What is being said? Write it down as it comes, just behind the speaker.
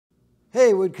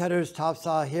Hey woodcutters,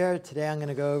 TopSaw here. Today I'm going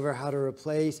to go over how to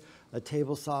replace a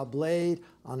table saw blade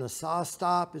on a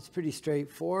Sawstop. It's pretty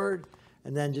straightforward.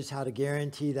 And then just how to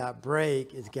guarantee that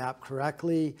break is gapped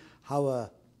correctly, how a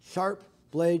sharp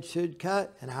blade should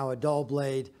cut and how a dull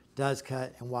blade does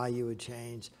cut and why you would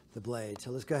change the blade.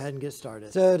 So let's go ahead and get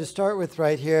started. So to start with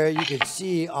right here, you can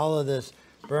see all of this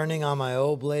burning on my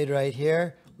old blade right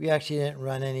here. We actually didn't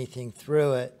run anything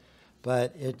through it,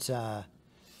 but it's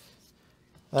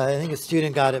I think a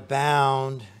student got it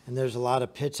bound and there's a lot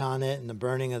of pitch on it and the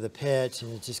burning of the pitch,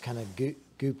 and it's just kind of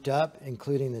gooped up,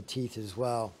 including the teeth as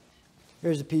well.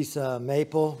 Here's a piece of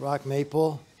maple, rock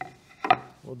maple.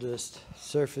 We'll just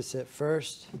surface it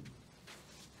first.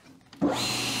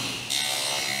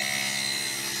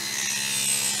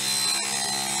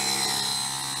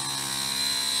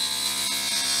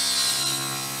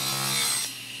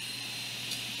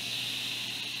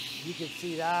 You can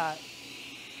see that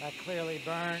clearly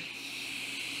burnt.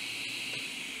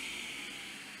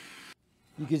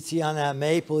 You can see on that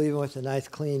maple, even with a nice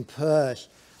clean push,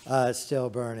 it's still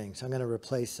burning. So I'm going to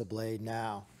replace the blade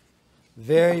now.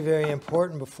 Very, very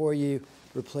important before you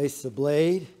replace the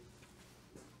blade,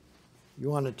 you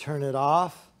want to turn it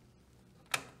off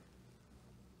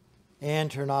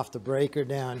and turn off the breaker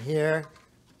down here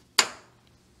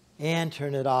and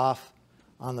turn it off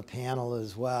on the panel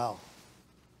as well.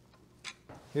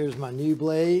 Here's my new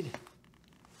blade.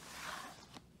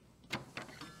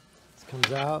 This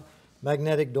comes out.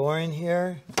 Magnetic door in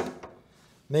here.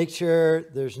 Make sure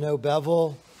there's no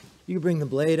bevel. You can bring the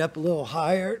blade up a little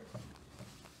higher.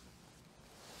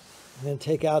 And then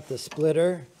take out the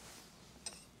splitter.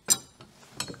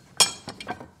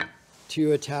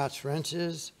 2 attached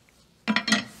wrenches.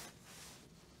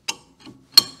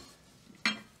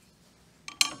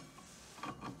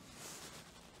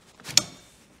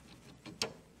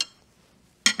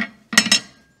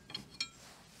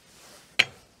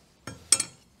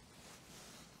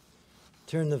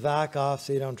 Turn the vac off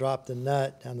so you don't drop the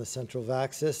nut down the central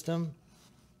vac system.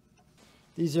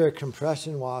 These are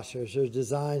compression washers. They're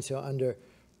designed so under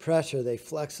pressure they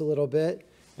flex a little bit,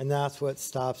 and that's what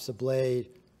stops the blade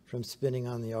from spinning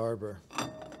on the arbor.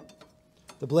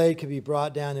 The blade could be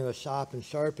brought down to a shop and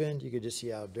sharpened. You can just see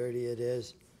how dirty it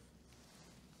is.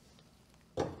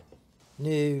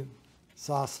 New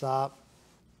Sawstop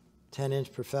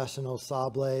 10-inch professional saw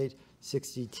blade,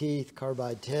 60 teeth,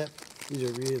 carbide tip. These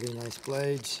are really nice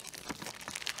blades.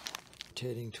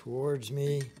 Rotating towards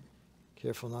me.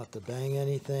 Careful not to bang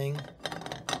anything.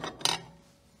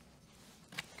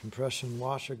 Compression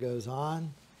washer goes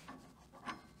on.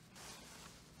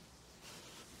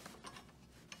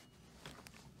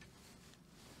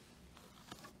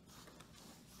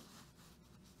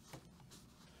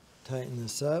 Tighten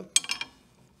this up.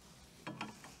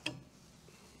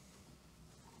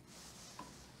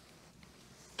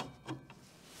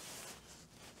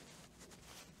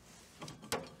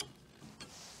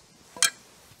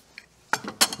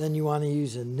 Then you want to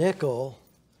use a nickel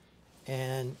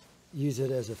and use it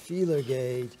as a feeler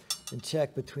gauge and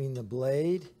check between the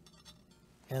blade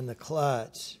and the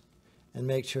clutch and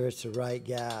make sure it's the right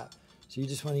gap. So you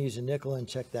just want to use a nickel and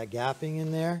check that gapping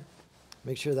in there.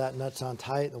 Make sure that nut's on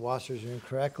tight and the washers are in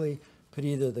correctly. Put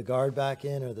either the guard back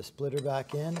in or the splitter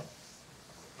back in.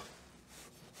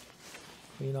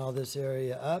 Clean all this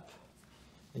area up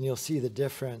and you'll see the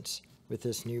difference with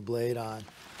this new blade on.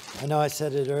 I know I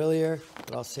said it earlier,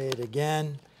 but I'll say it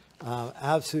again.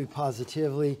 Absolutely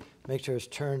positively, make sure it's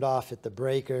turned off at the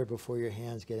breaker before your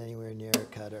hands get anywhere near a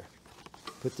cutter.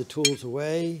 Put the tools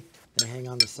away. They hang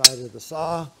on the side of the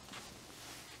saw.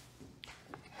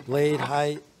 Blade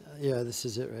height, yeah, this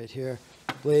is it right here.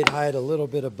 Blade height a little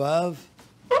bit above.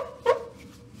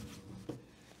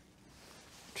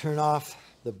 Turn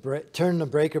the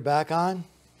breaker back on.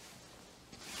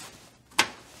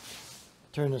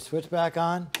 Turn the switch back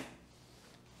on.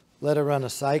 Let it run a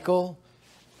cycle.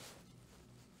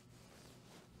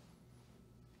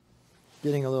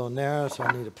 Getting a little narrow, so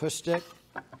I need a push stick.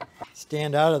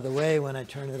 Stand out of the way when I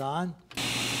turn it on.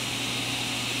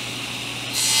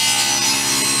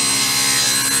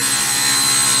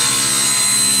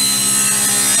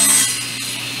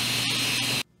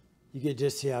 You can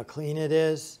just see how clean it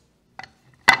is.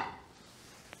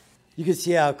 You can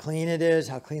see how clean it is,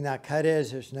 how clean that cut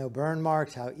is. There's no burn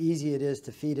marks, how easy it is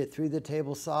to feed it through the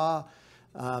table saw.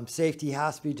 Safety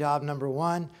has to be job number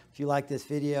one. If you like this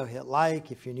video, hit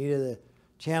like. If you're new to the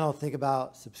channel, think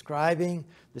about subscribing.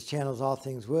 This channel is all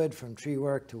things wood, from tree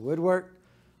work to woodwork.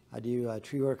 I do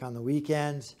tree work on the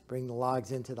weekends, bring the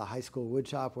logs into the high school wood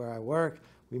shop where I work.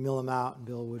 We mill them out and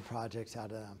build wood projects out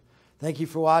of them. Thank you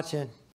for watching.